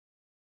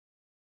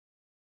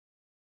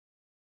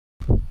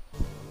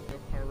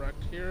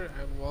here,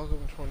 and welcome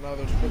to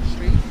another Twitch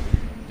stream.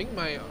 I think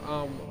my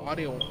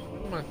audio,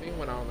 my thing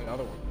went out on the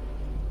other one.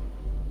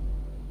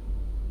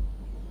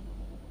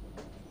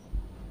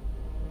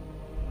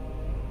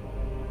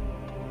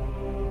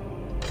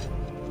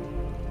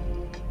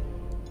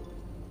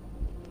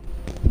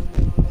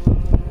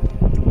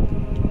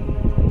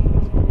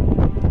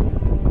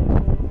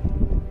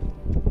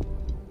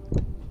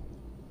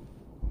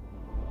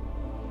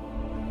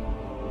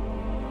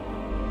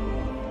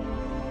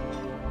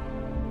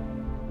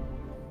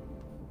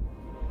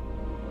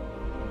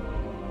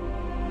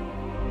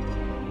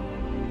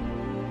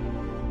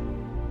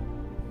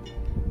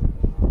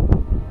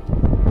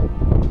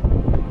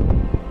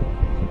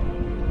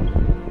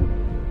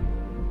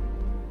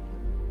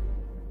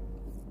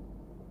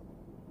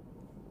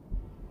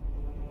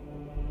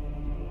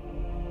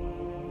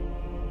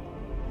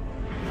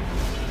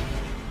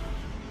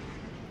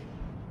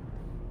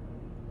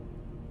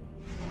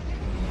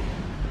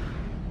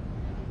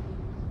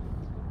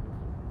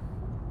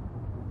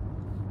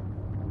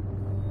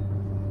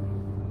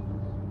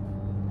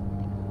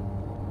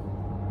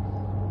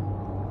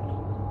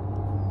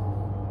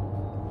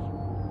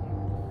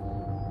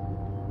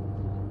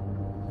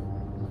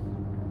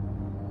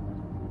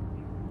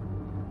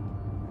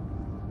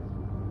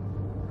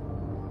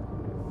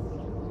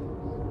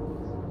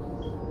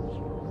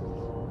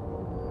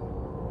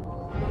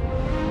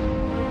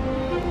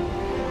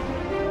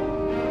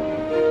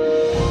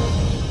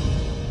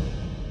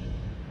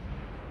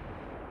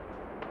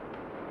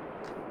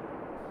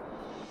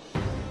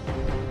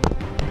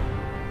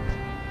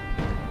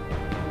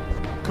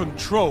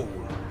 Control.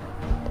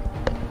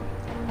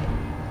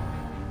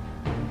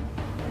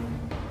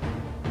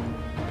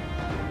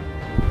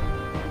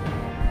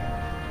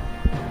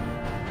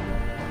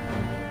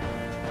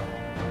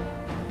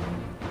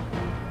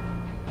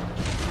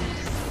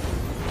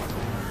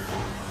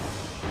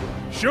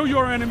 Show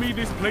your enemy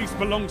this place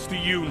belongs to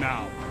you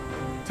now.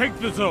 Take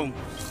the zone.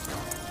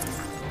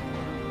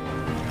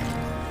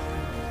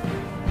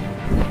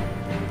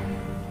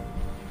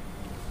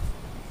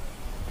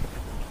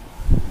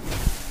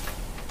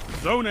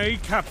 Zone A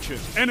captured.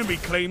 Enemy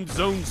claimed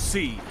Zone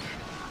C.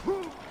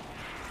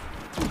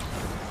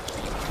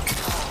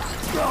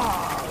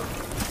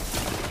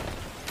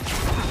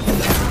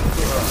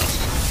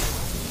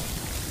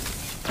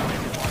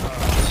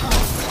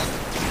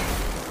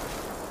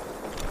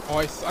 Oh,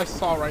 I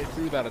saw right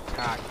through that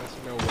attack. There's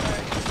no way.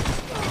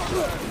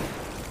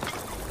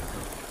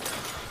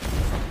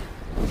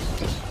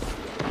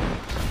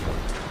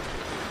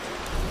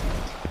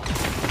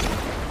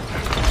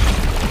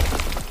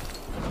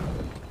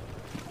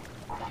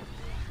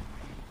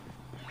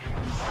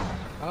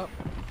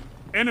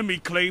 Enemy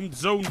claimed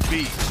Zone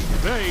B.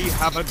 They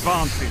have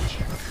advantage.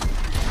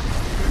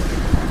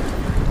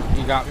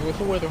 You got me with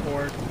the Wither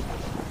Horde.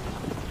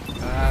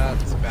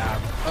 That's bad.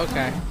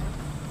 Okay.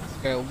 This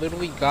guy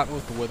literally got me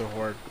with the Wither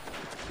Horde.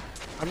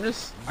 I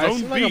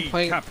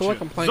feel like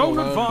I'm playing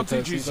alone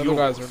because these other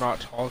guys are not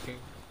talking.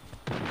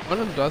 One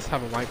of them does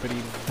have a mic, but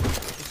he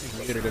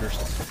muted it or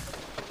something.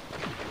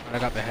 And I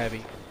got the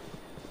heavy.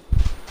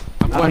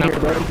 I'm going out,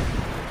 bro.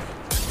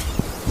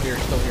 You're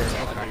still here.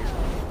 Okay.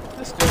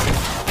 Let's go.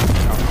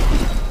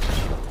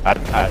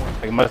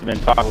 I must have been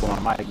talking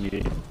on my mic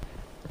muted.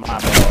 My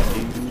bad,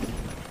 dude.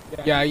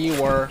 Yeah,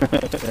 you were.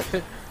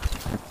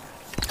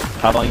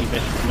 How long you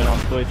been streaming on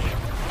Twitch?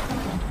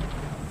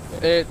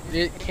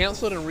 It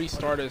canceled and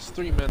restarted. It's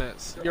 3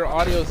 minutes. Your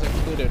audio's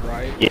included,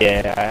 right?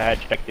 Yeah, I had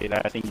checked it.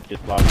 I think you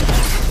just logged in.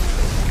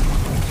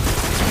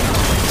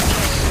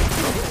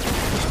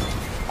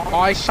 Oh,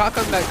 I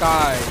shotgunned that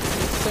guy.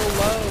 He's so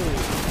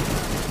low.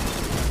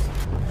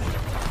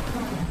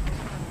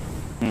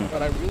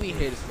 What I really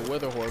hate is the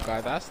Wither Horde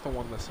guy. That's the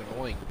one that's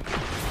annoying.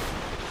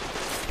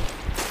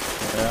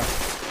 Yeah.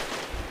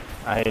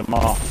 I hate them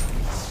all.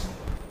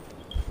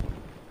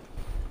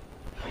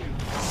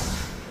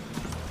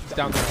 He's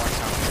down there, watch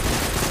out.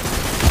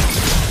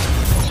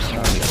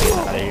 Get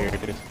out of here.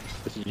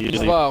 This is usually,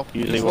 he's low.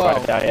 Usually he's where low.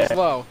 I die He's at.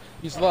 low.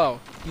 He's low.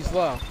 He's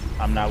low.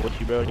 I'm not with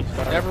you, bro.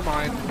 Never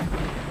mind.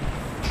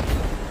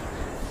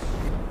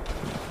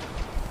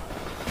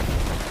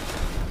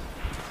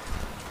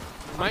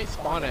 Might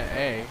spawn at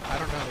A. I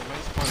don't know. They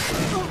might spawn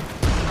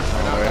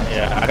at A.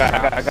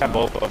 Yeah, I got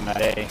both of them at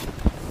A.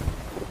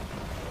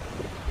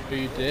 Oh,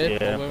 you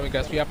did? Yeah. Well, I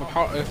guess we have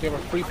a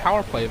free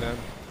power play then.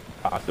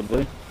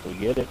 Possibly. We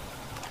get it.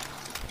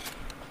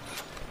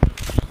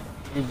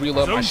 We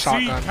reload my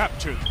shotgun.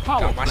 Captured.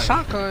 Got my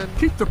shotgun.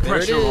 Keep the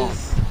pressure on.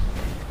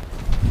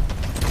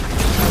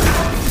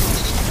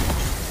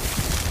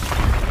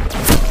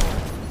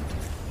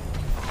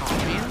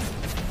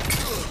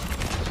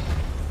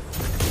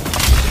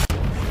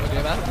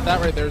 That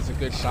right there is a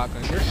good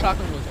shotgun. Your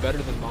shotgun was better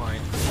than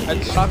mine. I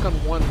had shotgun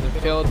one and it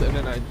failed, and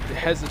then I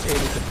hesitated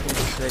to pull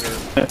the trigger.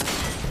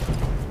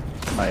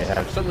 Might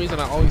have. For some reason,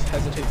 I always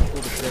hesitate to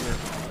pull the trigger.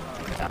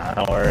 Nah,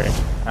 don't worry.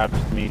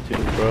 Happens to me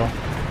too, bro.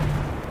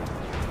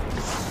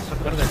 I'm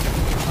better than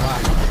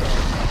black.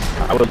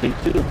 I would be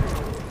too.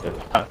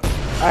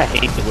 I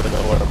hate the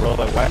Widow Order, bro.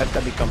 Like, why is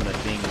that becoming a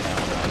thing now?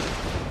 Like,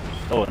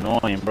 so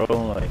annoying, bro.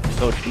 Like,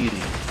 so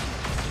cheesy.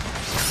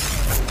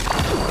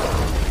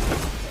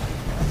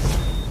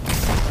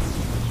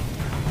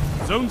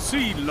 Zone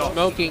C lost.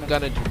 Smoking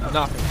gonna do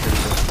nothing for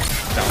you.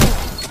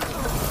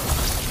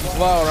 He's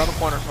low, around the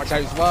corner. Watch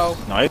out, he's low.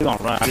 No, he's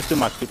gonna run. I just threw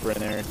my super in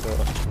there, so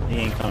he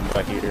ain't coming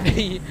back here.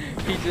 he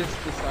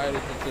just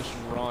decided to just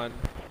run.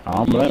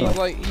 He's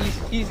like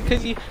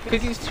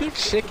he's too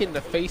chicken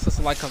to face us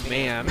like a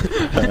man.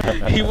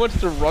 He wants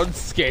to run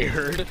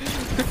scared.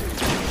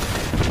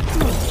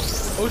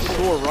 Oh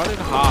sure, running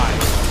high.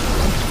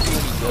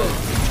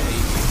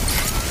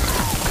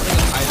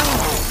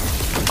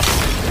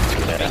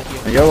 Yeah.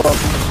 You're welcome.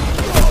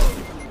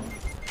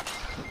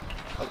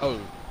 Oh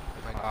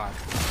my god.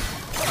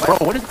 Bro,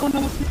 what is going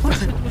on with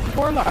the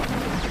warlock?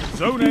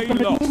 Zone A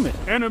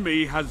lost.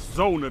 Enemy has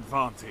zone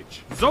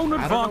advantage. Zone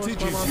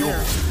advantage is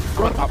yours. I'm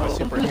gonna pop my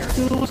super here. This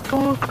dude was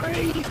going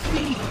crazy.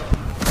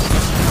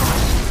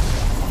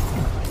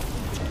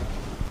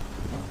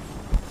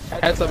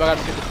 Heads up, I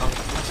gotta shoot the tongue.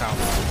 Out.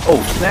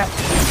 Oh, snap.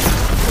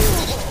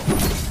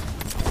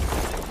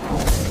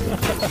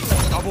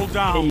 Double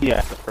down.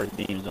 Yeah, the first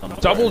team's on the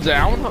Double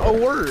down? A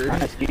word.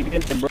 Nice, get in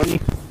it, Brody.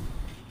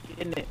 Get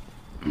in it.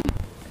 I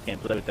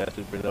can't play with that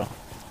super, though.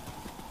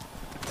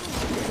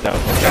 That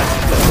was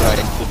the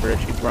right super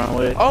she run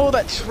with. Oh,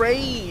 that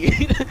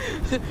trade!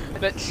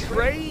 That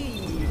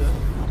trade!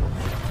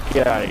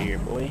 Get out of here,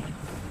 boy.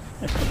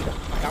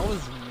 That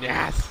was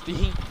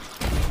nasty.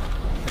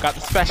 I got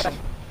the special.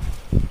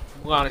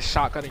 We're on a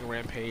shotgunning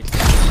rampage.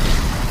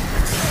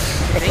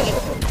 Dang it.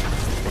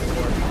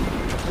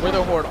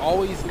 Wither Horde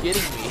always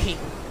getting me.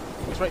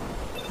 He's right.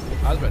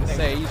 I was about to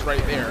say, he's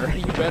right there.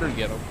 You better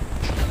get him.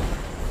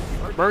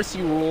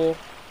 Mercy rule.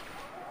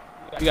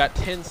 We got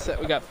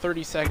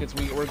 30 seconds.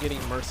 We're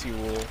getting mercy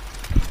rule.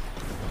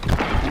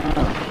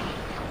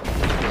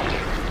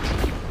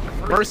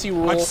 Mercy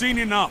rule. I've seen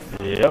enough.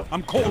 Yep.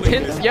 I'm calling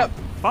it. Yep.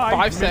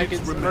 5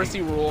 seconds. seconds.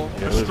 Mercy rule.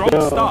 A strong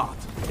start.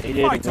 They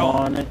didn't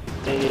want it.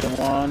 They didn't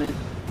want it.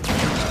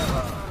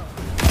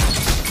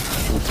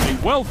 A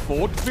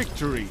well-fought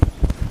victory.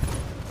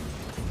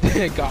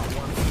 Got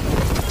one.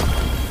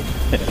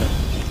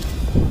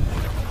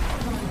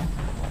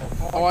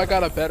 Oh, I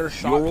got a better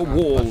shot. You're a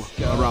wall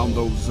around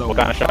those zones. What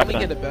kind of Finally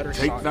shotgun? get a better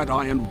Take shotgun. that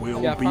iron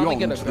will Yeah, finally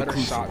beyond get a the better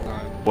crucible. shotgun.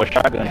 What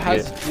shotgun? It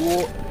has kit?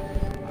 dual.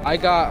 I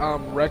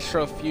got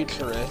retro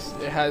futurist.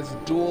 It has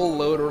dual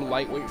loader,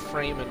 lightweight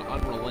frame, and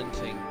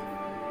unrelenting.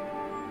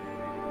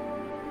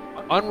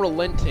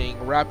 Unrelenting,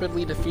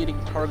 rapidly defeating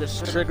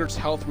targets triggers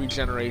health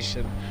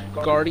regeneration.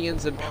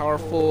 Guardians and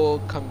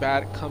powerful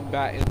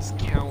combatants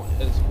count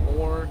as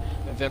more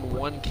than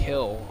 1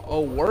 kill.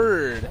 Oh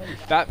word!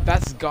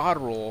 That's God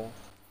roll.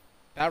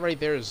 That right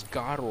there is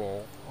God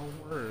roll. Oh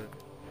word.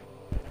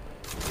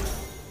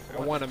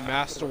 I want to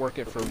masterwork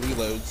it for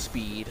reload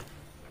speed.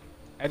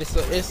 And it's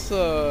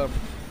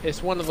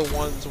one of the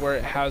ones where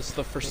it has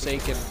the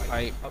Forsaken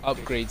type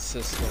upgrade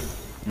system.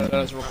 It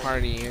doesn't require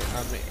any. It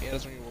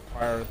doesn't even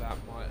require that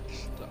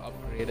much to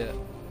upgrade it.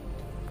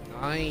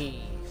 Nice.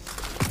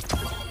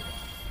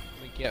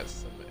 Let me get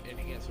some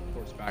enhanced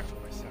reports back from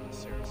my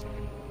Sanissaries.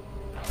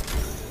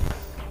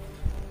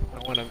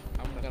 I'm gonna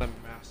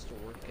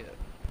masterwork it.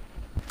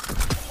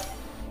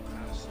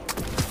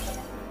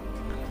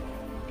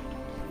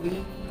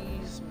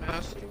 Please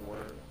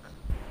masterwork.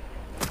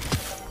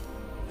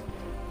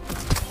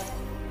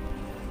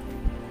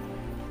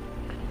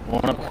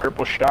 Want a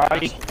purple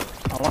shotty?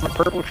 I want a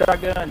purple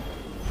shotgun.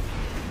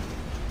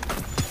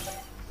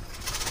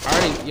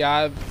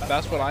 Yeah,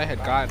 that's what I had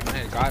gotten. I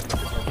had gotten a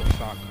purple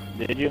shotgun.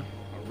 Did you? A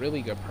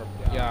really good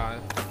purple. Yeah.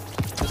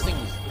 This thing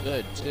is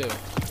good too.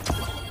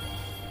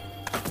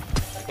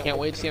 Can't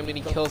wait to see how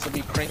many kills I'll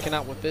be cranking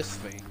out with this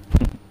thing.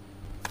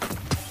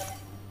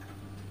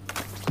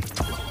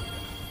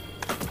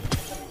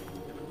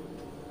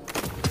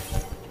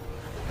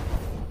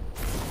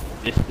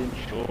 Distant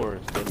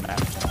shores, good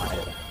map.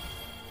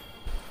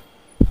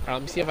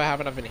 Let me see if I have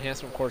enough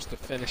enhancement cores to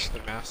finish the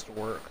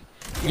masterwork.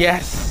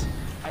 Yes,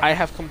 I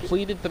have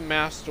completed the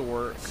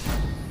masterwork.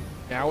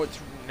 Now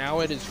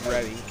it is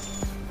ready.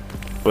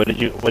 What did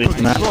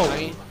the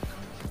master?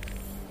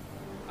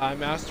 I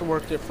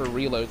masterworked it for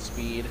reload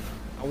speed.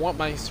 I want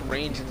my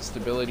range and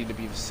stability to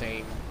be the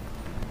same.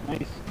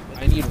 Nice.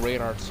 I need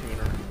radar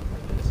tuner.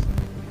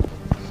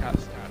 Shot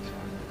stats.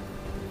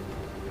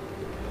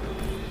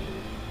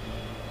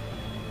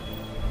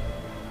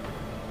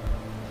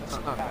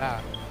 That's not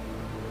bad.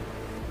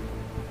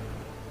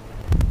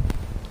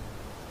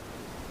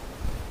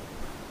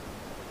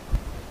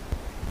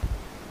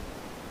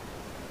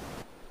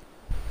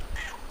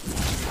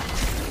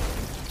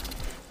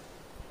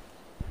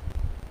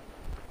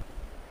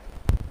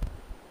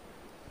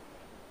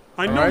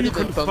 I know Alrighty you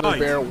then, can Thunder fight,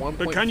 Bear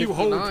but can you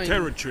hold 1.59.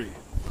 territory?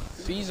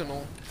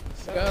 Seasonal.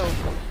 Let's go.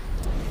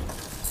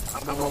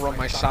 I'm gonna run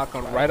my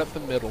shotgun right up the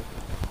middle.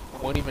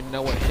 Won't even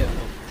know what hit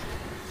them.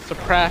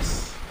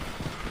 Suppress.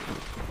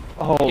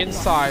 Oh.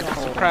 Inside.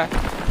 Suppress.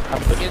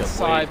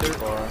 Inside.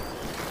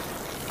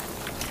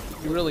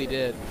 You really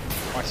did.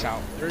 Watch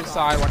out. They're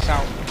inside. Watch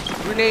out.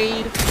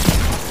 Grenade.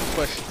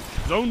 Push.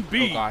 Zone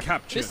B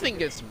captured. This thing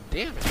gets some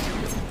damage.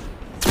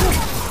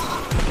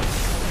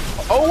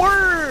 Oh,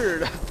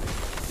 word!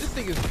 This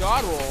thing is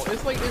god roll.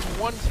 It's like this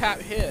one tap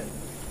hit.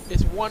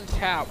 It's one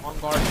tap on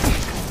guard.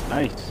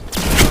 Nice.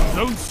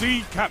 Zone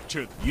C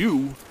captured.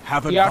 You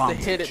have advantage. You have to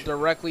hit it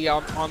directly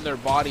on their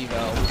body,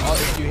 though.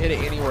 If you hit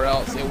it anywhere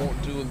else, it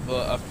won't do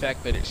the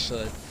effect that it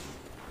should.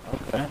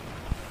 Okay.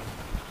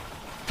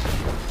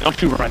 Don't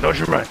you run! Don't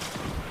you run!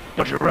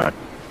 Don't you run!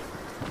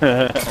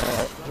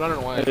 He's running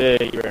away.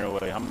 Yeah, you ran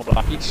away. I'm gonna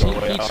block you.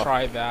 He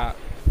tried that.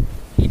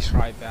 He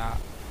tried that.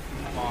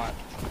 Bot.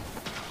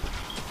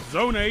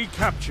 Zone A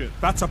captured.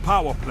 That's a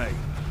power play.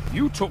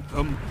 You took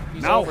them.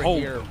 He's now over hold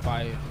here them.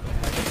 by.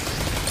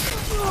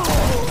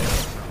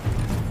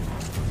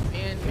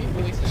 Man,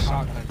 maybe waste a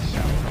shotgun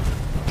shell.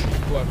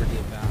 Whoever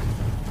did that.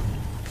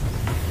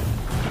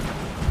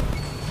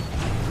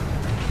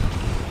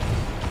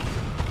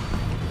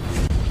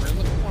 We're in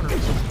the corner.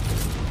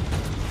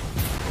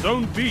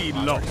 Zone B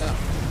lost.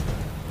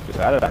 Dude,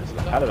 how did I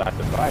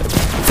survive?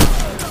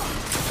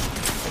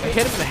 I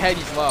hit him in the head,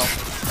 he's low.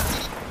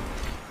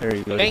 There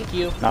you go. Thank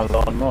you. Not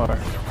low more.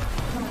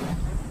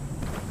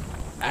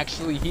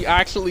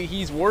 Actually,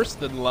 he's worse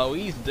than low.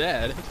 He's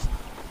dead.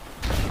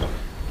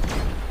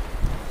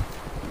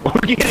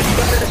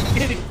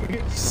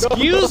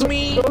 Excuse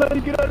me.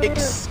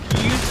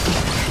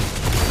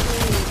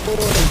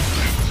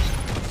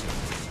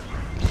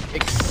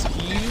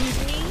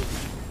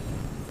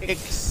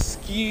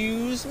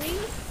 Excuse me.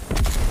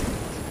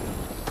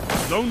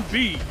 Zone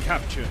B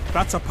captured.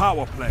 That's a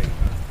power play.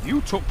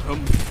 You took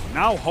them.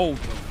 Now hold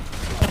them.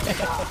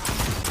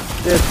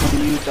 This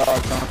when you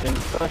thought something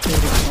special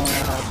was going to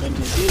happen to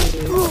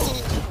you.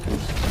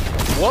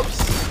 Whoops.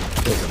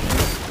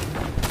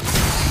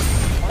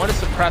 One is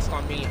suppressed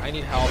on me. I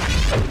need help.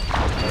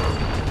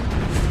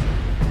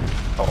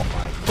 Oh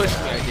my. Push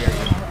me, I dare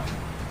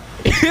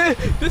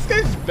you. This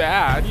guy's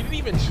bad. He didn't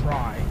even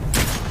try.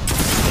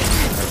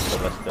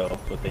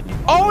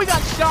 Oh, we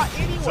got shot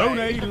anyway. Zone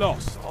A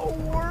lost. Oh,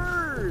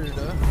 word.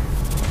 I'm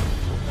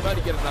about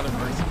to get another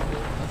mercy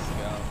pool. Let's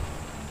go.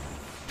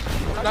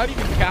 We're not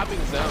even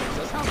capping zones.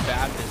 That's how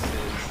bad this is.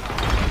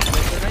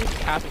 They're not even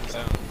capping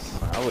zones.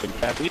 I wouldn't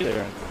cap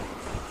either.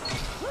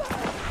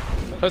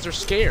 Because they're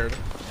scared.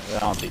 I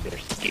don't think they're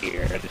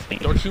scared. I just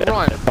think don't you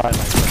run.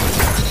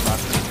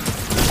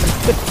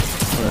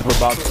 We're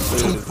about to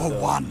lose. 2 for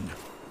 1.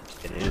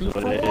 It is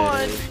what it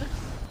is.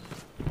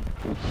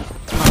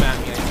 Come at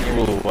me, I hear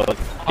you. Well,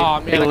 oh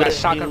man, I got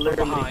shotgun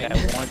from behind.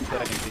 Had 1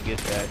 second to get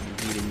that and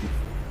beat him.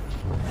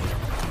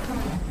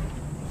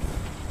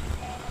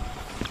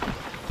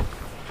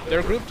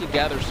 They're grouped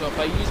together, so if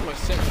I use my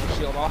sentinel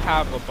shield, I'll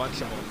have a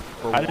bunch of them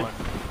for one.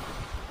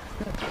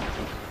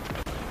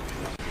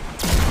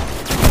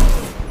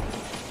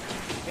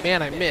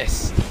 Man, I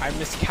missed. I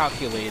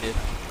miscalculated.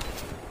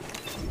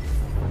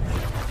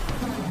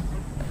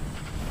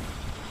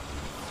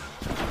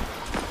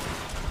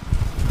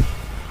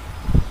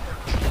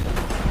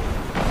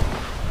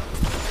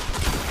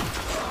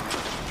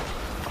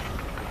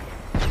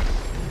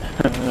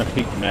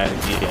 He's mad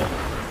again.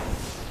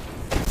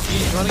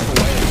 He's running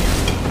away.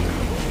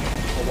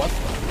 For what?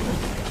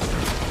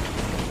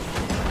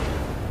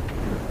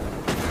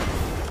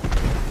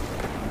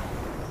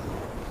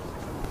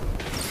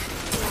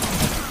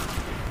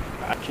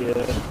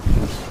 Gotcha.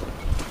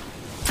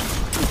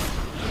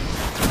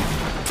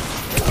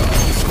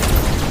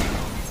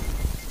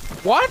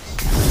 What?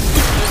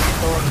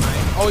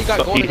 Oh, he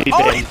got golden. He's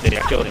dead. He's dead. I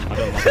killed him.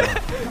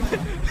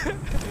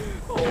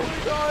 Oh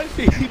my god,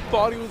 he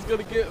thought he was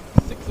gonna get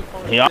 6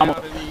 upon he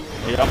almost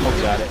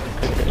got it.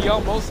 He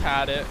almost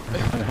had it.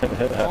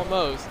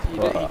 Almost. He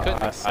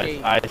couldn't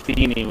escape. I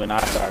seen him when I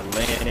started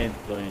landing.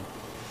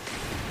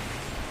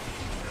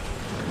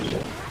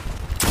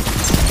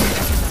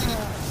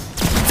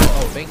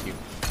 Oh, thank you.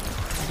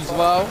 He's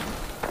low.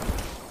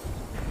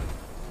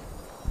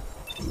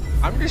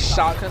 I'm just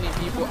shotgunning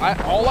people.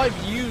 All I've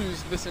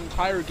used this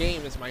entire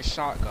game is my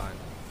shotgun.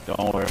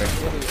 Don't worry.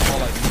 Literally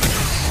all I've used.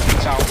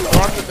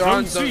 They're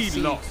on zone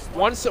C.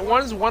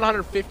 One's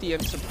 150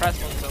 and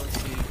suppressed on zone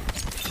C.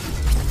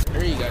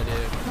 There you go,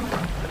 dude.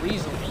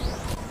 Reasonable.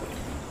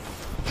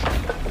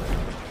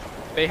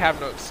 They have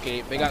no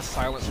escape. They got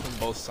silenced from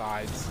both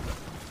sides.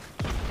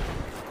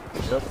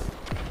 Yep.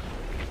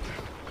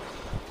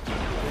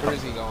 Where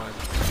is he going?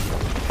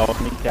 Help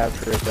me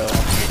capture it though.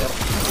 Yep.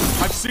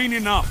 I've seen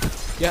enough.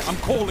 Yeah, I'm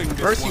calling this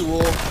Mercy one.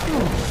 Wolf.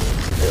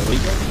 Really?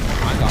 Oh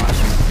my gosh.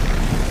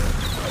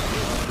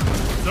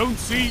 Zone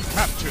C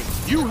captured.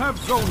 You have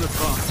zone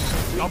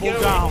advantage. Double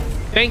down.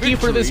 Thank you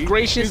for this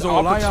gracious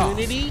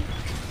opportunity.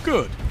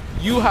 Good.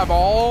 You have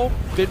all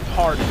been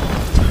pardoned.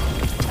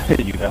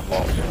 You have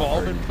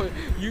all been put.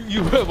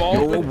 You have all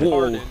Your been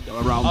wall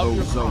pardoned. around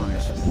those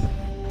zones.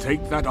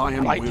 Take that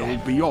iron will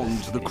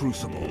beyond the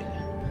Crucible.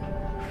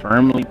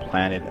 Firmly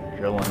planted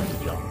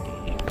adrenaline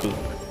junkie. Cool.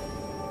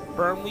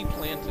 Firmly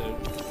planted.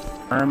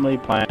 Firmly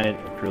planted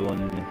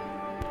adrenaline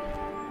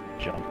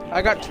Jumpy.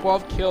 I got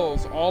 12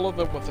 kills, all of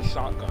them with a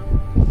shotgun.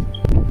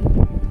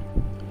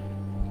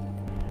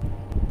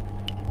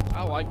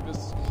 I like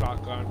this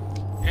shotgun.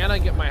 And I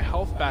get my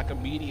health back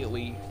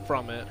immediately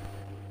from it.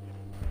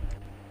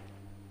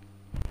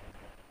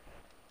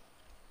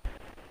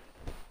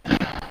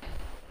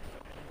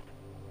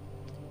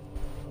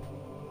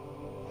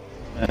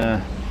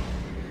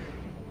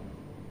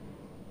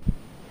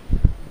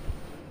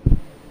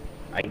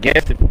 I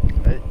guess if,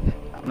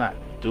 I'm not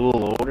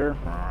dual loader.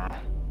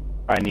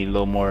 I need a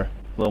little more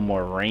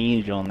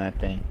range on that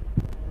thing.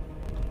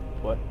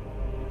 What?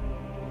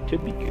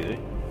 Should be good.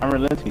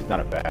 Unrelenting's not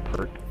a bad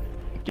perk.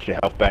 Get your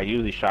health back.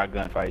 Usually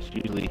shotgun fights,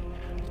 usually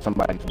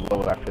somebody's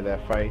low after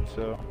that fight,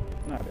 so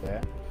not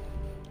bad.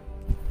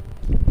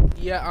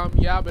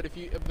 Yeah, but if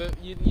you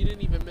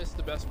didn't even miss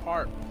the best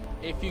part.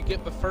 If you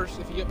get the first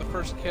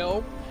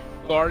kill,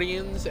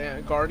 guardians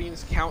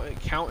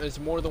count as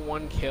more than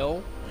one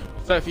kill.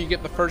 So if you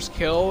get the first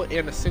kill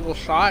in a single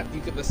shot, you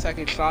get the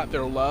second shot,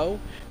 they're low.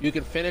 You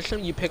can finish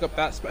them. You pick up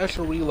that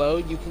special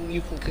reload. You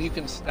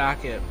can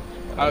stack it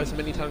as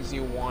many times as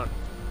you want.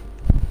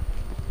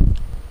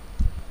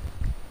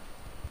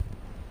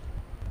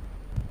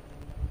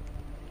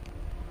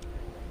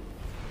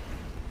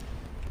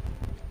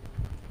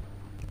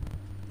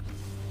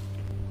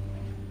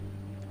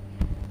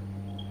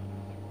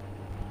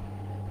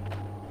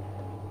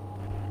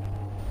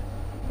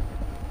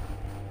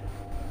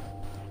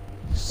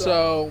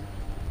 So,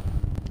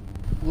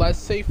 let's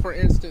say for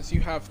instance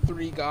you have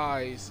 3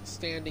 guys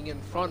standing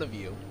in front of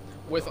you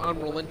with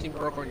unrelenting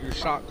perk on your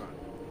shotgun.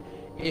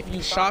 If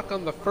you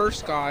shotgun the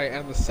first guy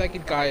and the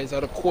second guy is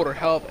at a quarter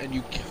health and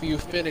you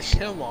finish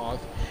him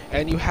off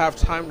and you have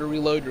time to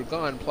reload your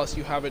gun, plus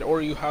you have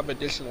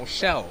additional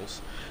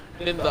shells,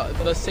 then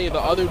let's say the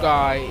other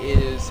guy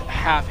is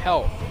half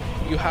health,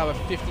 you have a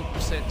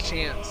 50%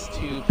 chance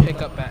to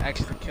pick up that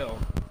extra kill.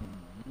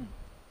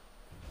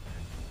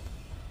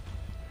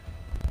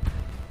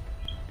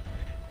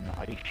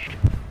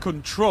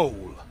 Control.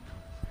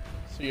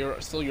 So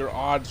your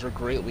odds are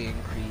greatly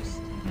increased.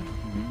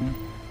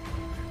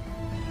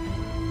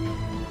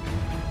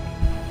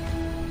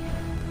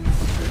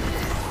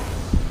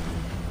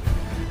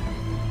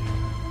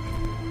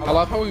 I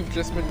love how we've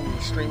just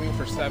been streaming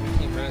for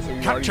 17 minutes and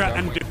we've Capture already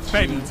done and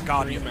defend, three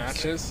Guardians.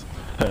 matches.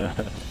 Yeah.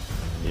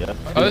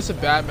 Oh, this is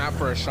a bad map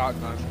for a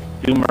shotgun.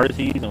 2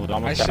 mercies and we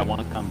almost got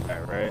one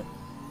comeback, right?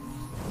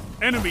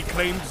 Enemy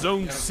claimed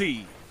Zone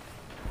C.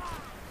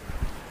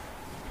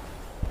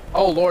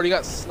 Oh lord, he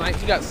got sniped.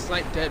 He got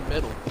sniped dead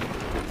middle. Ooh,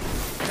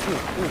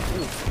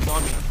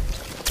 on me.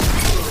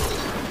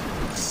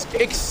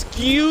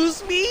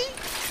 Excuse me?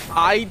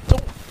 I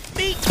don't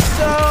think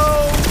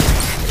so.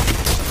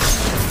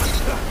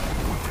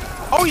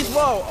 Oh, he's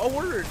low. Oh,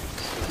 word.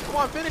 Come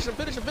on, finish him.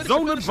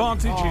 Zone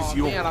advantage is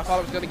yours. Man, I thought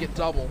I was gonna get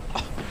double.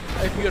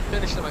 If you had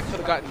finished him, I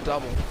could have gotten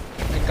double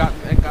and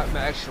gotten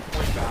the extra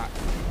point back.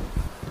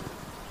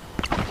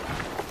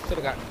 Could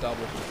have gotten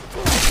double.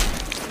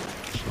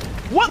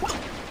 What?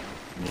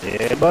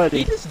 Yeah, buddy.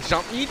 He just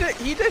jump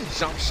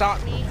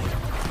shot me.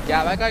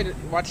 Yeah, that guy.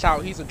 Watch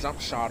out, he's a jump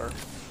shotter.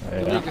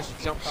 Yeah. He just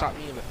jump shot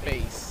me in the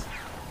face.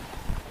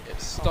 It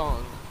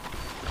stung.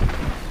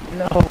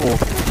 No.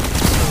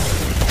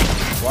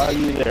 Why are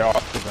you there,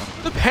 Austin?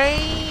 The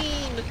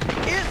pain.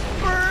 It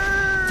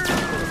burns.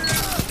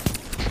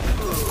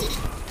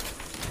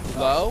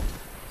 Low.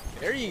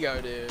 There you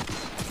go, dude.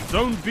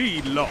 Zone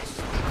B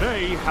lost.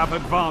 They have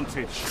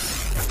advantage.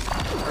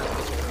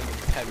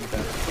 Heavy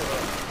better.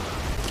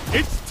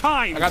 It's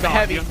time. I got the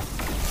heavy.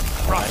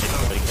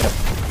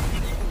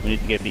 We need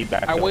to get B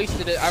back. I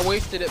wasted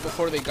it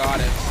before they got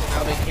it. So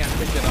now they can't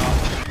pick it up.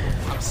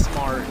 I'm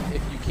smart.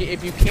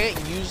 If you can't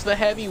use the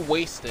heavy,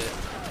 waste it.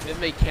 Then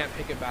they can't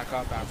pick it back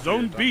up after.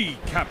 Zone B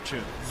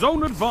captured.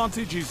 Zone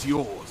advantage is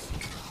yours.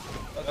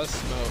 Let's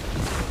smoke.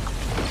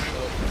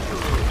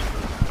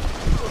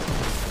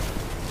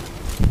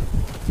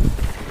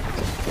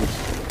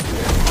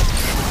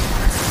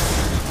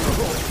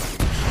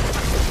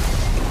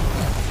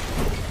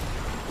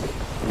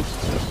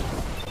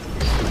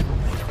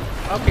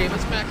 Okay,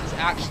 this match is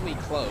actually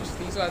close.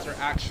 These guys are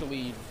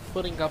actually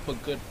putting up a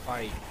good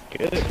fight.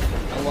 Good.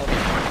 I love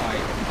this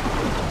fight.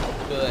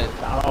 Good.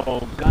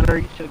 Oh, Gunner,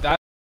 you should.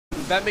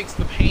 That makes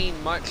the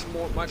pain much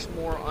more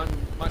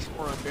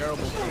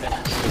unbearable for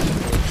them.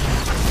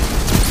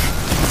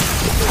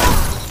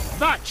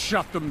 That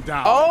shut them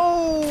down.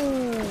 Oh!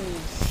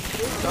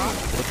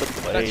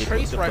 That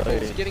trace rifle is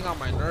blade. getting on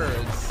my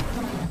nerves.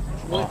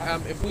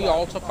 If we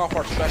all took off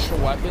our special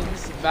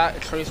weapons, that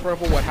trace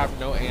rifle would have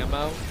no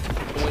ammo.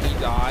 When he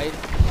died,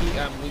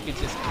 we could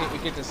just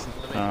eliminate him.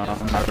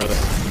 I'm not really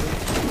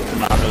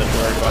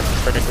worried about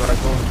the trace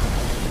rifle.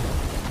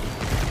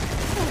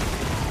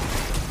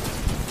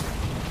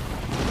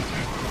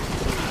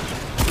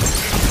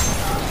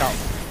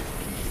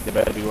 They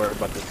better be worried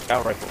about the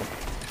scout rifle.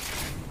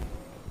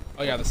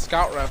 Oh yeah, the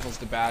scout rifle's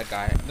the bad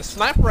guy. The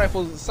sniper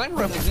rifle's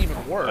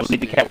even worse. We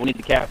need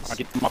the cap. I'll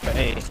get them off of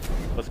A.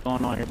 What's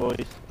going on here,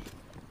 boys?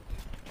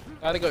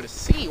 Gotta go to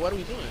C. What are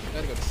we doing? We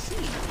gotta go to C.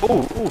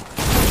 Ooh.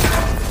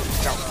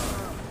 Jump.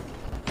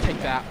 Take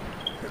that.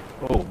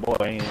 Oh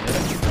boy,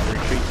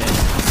 retreat then.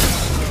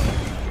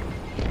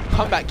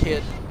 Come back,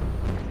 kid.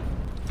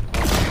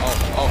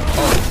 Oh.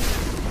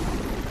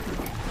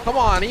 Come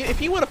on, if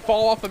he would have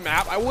fallen off the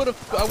map, I would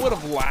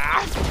have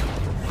laughed.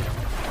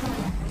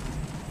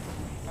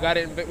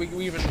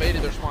 We've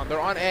invaded their spawn. They're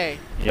on A.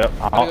 Yep,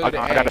 I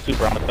got a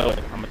super. I'm gonna throw it.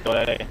 I'm gonna throw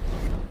that A.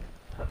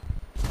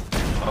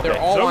 Okay. They're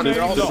all on.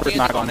 They're all Super's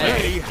not on gonna A.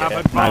 make it.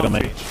 Yeah, not gonna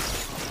make it.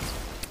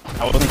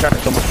 I wasn't trying to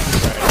so much,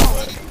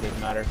 but it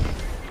doesn't matter.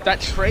 That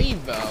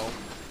trade though.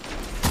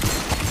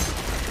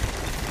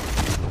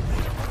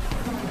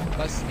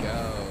 Let's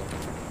go.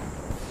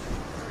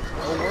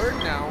 Oh, word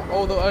now.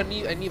 Oh, I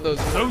need those.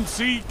 Zone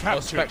C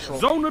captured. Spectral.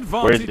 Zone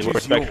advantage.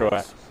 Where's Spectral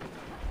at?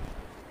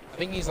 I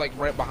think he's like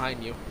right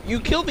behind you. You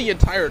killed the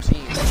entire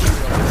team.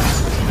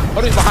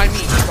 Oh, he's behind me.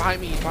 He's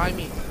behind me. He's behind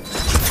me.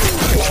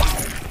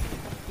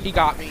 He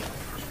got me.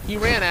 He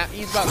ran out.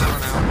 He's about to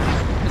run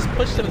out. Just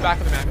push to the back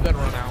of the map. He better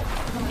run out.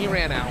 He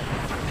ran out.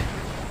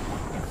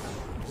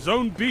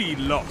 Zone B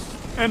lost.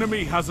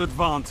 Enemy has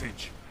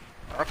advantage.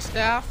 Arc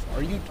staff?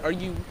 Are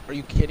you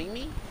kidding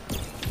me?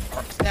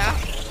 Arc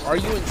staff? Are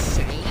you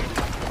insane?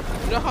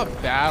 You know how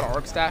bad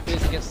arc staff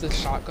is against this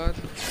shotgun?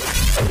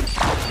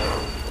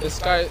 This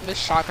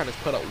shotgun has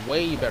put up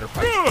way better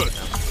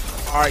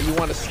fights. All right, you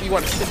want to sit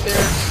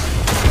there?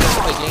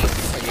 Play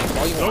games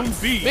all you want. Zone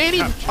B.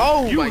 Manny,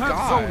 oh my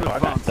god! I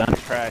got done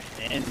crashed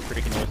and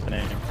freaking what's the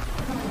name?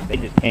 They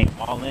just came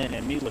all in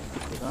and me with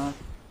super on.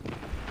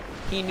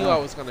 He knew I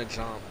was gonna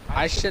jump.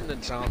 I shouldn't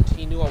have jumped.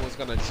 He knew I was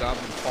gonna jump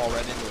and fall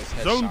right into his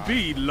headshot. Zone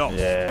B lost.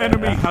 Yeah.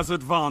 Enemy has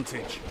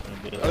advantage.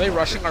 Are they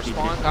rushing our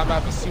spawn? I'm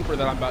about the super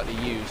that I'm about to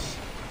use.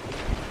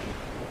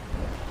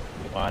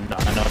 Well, I know.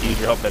 Use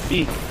your help at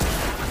B.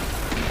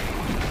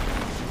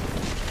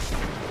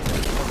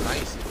 Oh,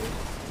 nice.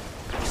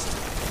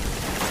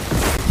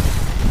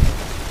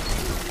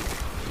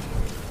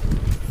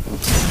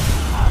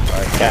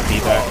 Alright, cat B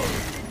back.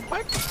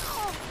 What?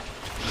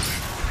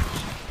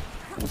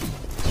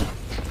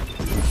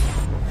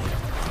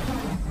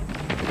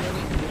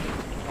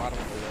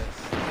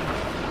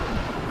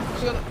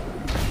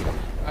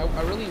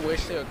 I really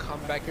wish they would come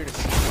back here to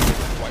see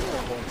white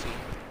our whole team.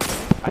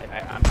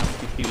 I'm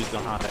confused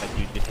on how that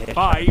dude just hit.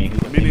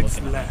 5 minutes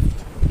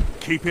left.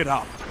 Keep it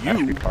up. You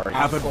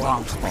have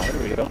advantage. Oh,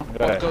 there we go.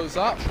 What goes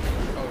up?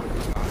 Oh my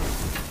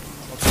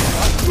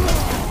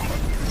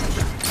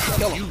god.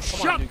 Kill him. You Come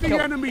shut on, dude. the Kill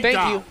him. enemy Thank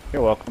down. you.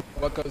 You're welcome.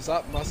 What goes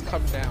up must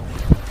come down.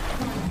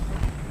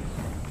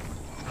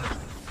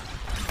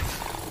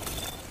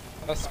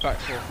 That's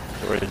Spectral.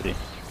 Where is he?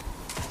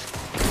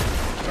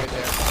 Right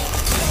there.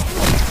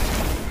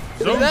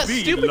 Zone that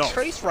B stupid lost.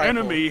 trace rifle.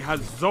 Enemy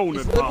has zone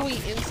It's literally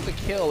advantage.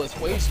 insta-kill. It's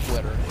wave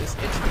splitter. It's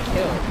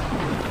insta-kill.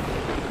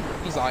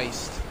 He's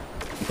iced.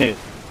 Nope.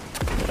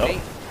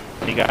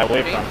 He got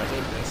away Thank from it.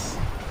 goodness.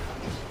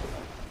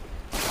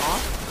 Huh?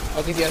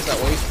 Oh, because he has that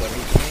wave splitter.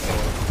 He can't go.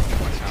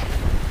 Watch out.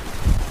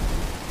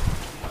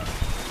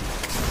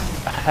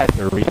 I had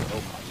to read.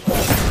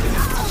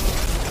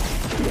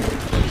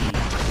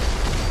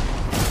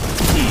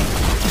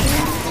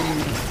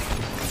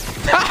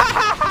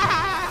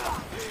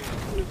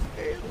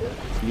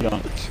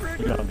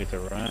 You don't get to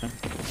run.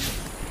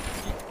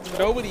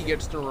 Nobody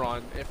gets to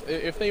run.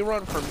 If they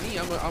run from me,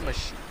 I'm a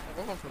shoot. If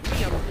they run from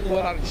me, I'm gonna pull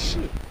it out and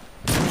shoot.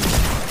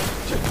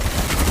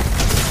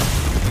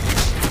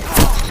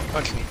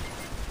 Punch me.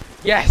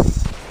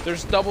 Yes!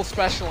 There's double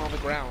special on the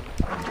ground.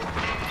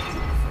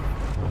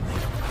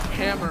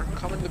 Hammer,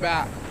 come in the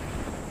back.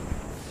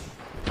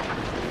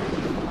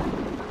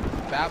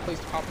 Bad place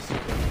to pop a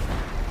super.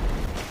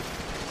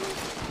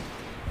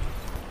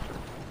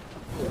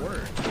 Oh,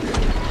 word.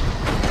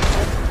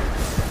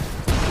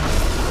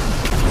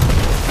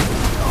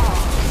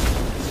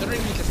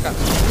 Considering he just got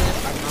I'm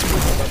not sure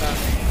about that.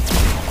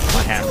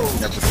 My hammer's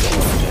never been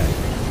like that.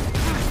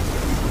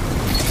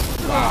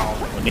 Wow.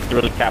 When they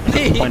really cap the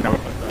point number.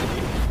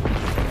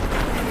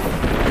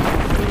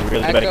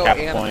 Really better Echo cap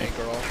the anime, point.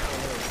 girl.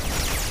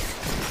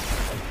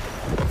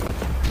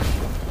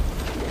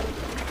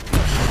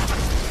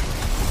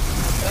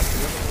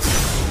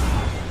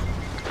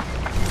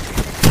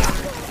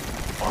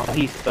 Oh,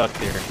 he's stuck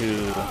there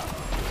too.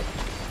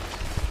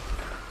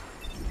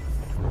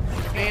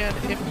 And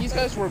if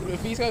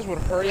these guys would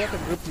hurry up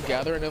and group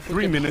together, and if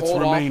we could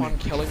hold off on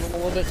killing them a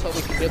little bit until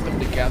we can get them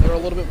together a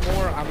little bit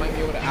more, I might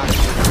be able to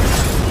actually.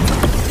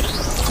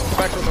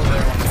 Spectrals over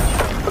there.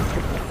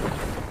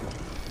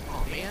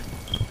 Oh man,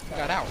 I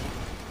got out.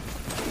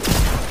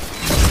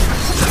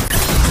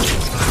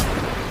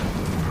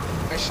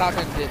 My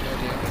shotgun did no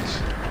damage.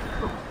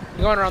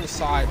 He's going around the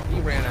side.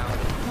 He ran out.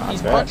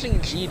 He's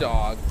punching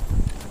G-Dog.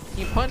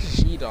 He punched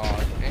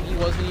G-Dog, and he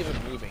wasn't even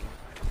moving.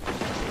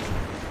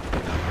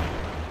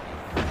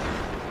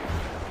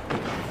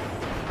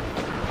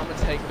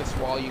 Take this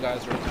while you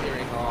guys are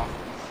clearing off.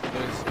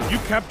 You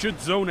captured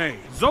Zone A.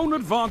 Zone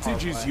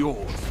advantage is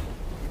yours.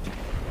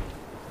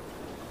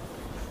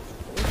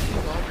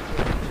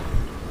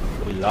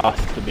 We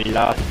lost. We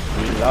lost.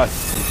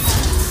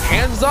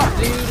 Hands up,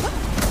 dude!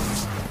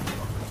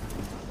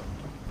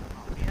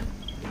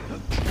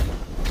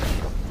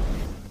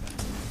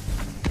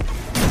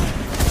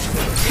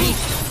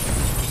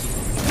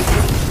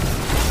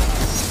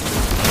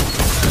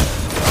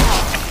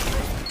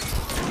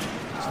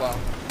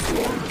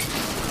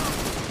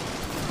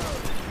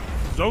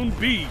 Zone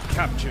B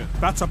captured.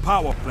 That's a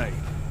power play.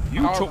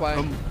 You Power took play.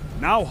 them.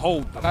 Now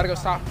hold them. I gotta go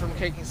stop them from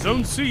taking C.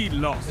 Zone C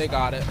lost. They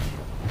got it.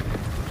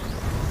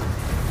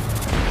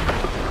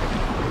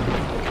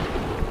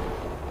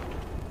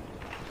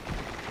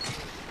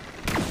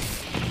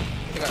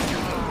 They got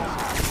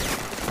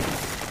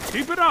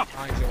Keep it up,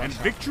 Nice, and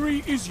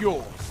victory is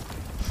yours.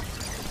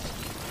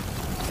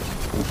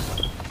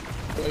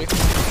 wait.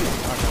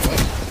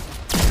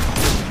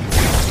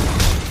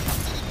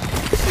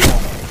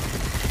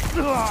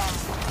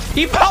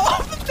 He fell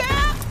off the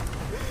map!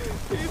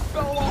 He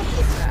fell off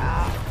the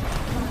map!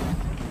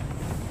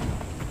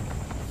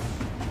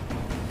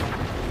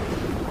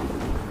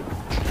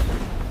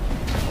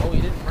 Oh,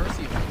 he didn't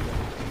mercy them.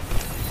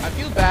 I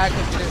feel bad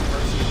because he didn't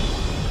mercy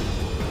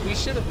them. We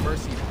should have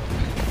mercied them.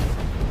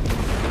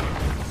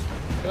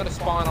 They're gonna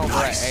spawn over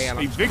at A and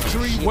I'm a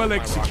victory well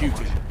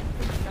executed.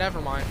 Never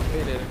mind,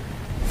 they didn't.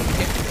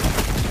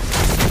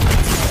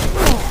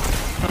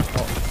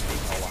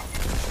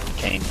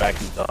 Came back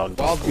and dogged.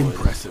 Well,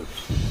 impressive.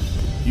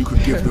 You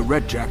could give the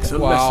Red Jacks a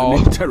Wow.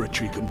 lesson in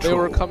territory control. They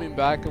were coming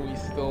back and we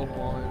still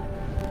won.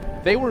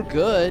 They were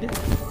good.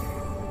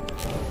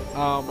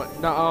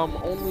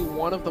 Only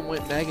one of them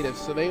went negative,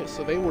 so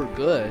they were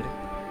good.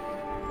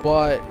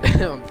 But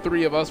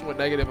 3 of us went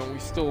negative and we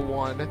still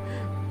won.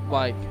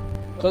 Like,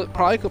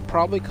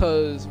 probably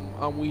because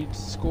we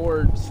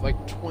scored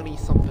like 20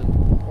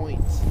 something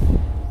points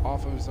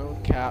off of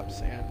zone caps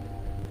and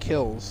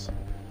kills.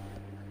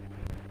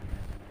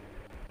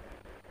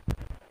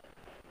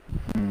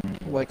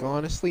 Like,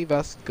 honestly,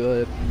 that's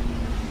good.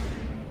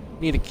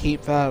 Need to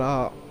keep that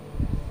up.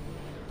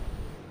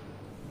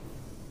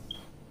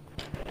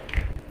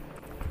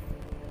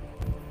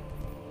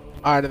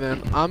 Alright then,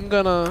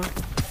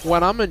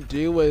 what I'm gonna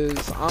do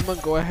is I'm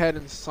gonna go ahead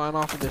and sign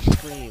off of the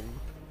stream,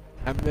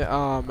 and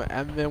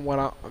then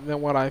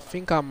what I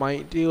think I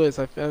might do is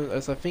I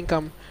think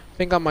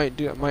I might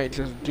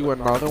just do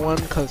another one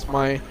because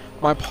my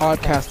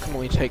podcast can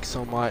only take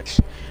so much.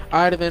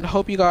 Alright then,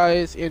 hope you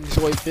guys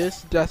enjoyed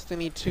this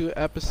Destiny 2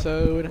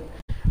 episode.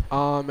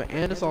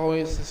 And as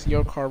always, this is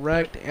your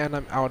correct, and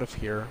I'm out of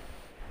here.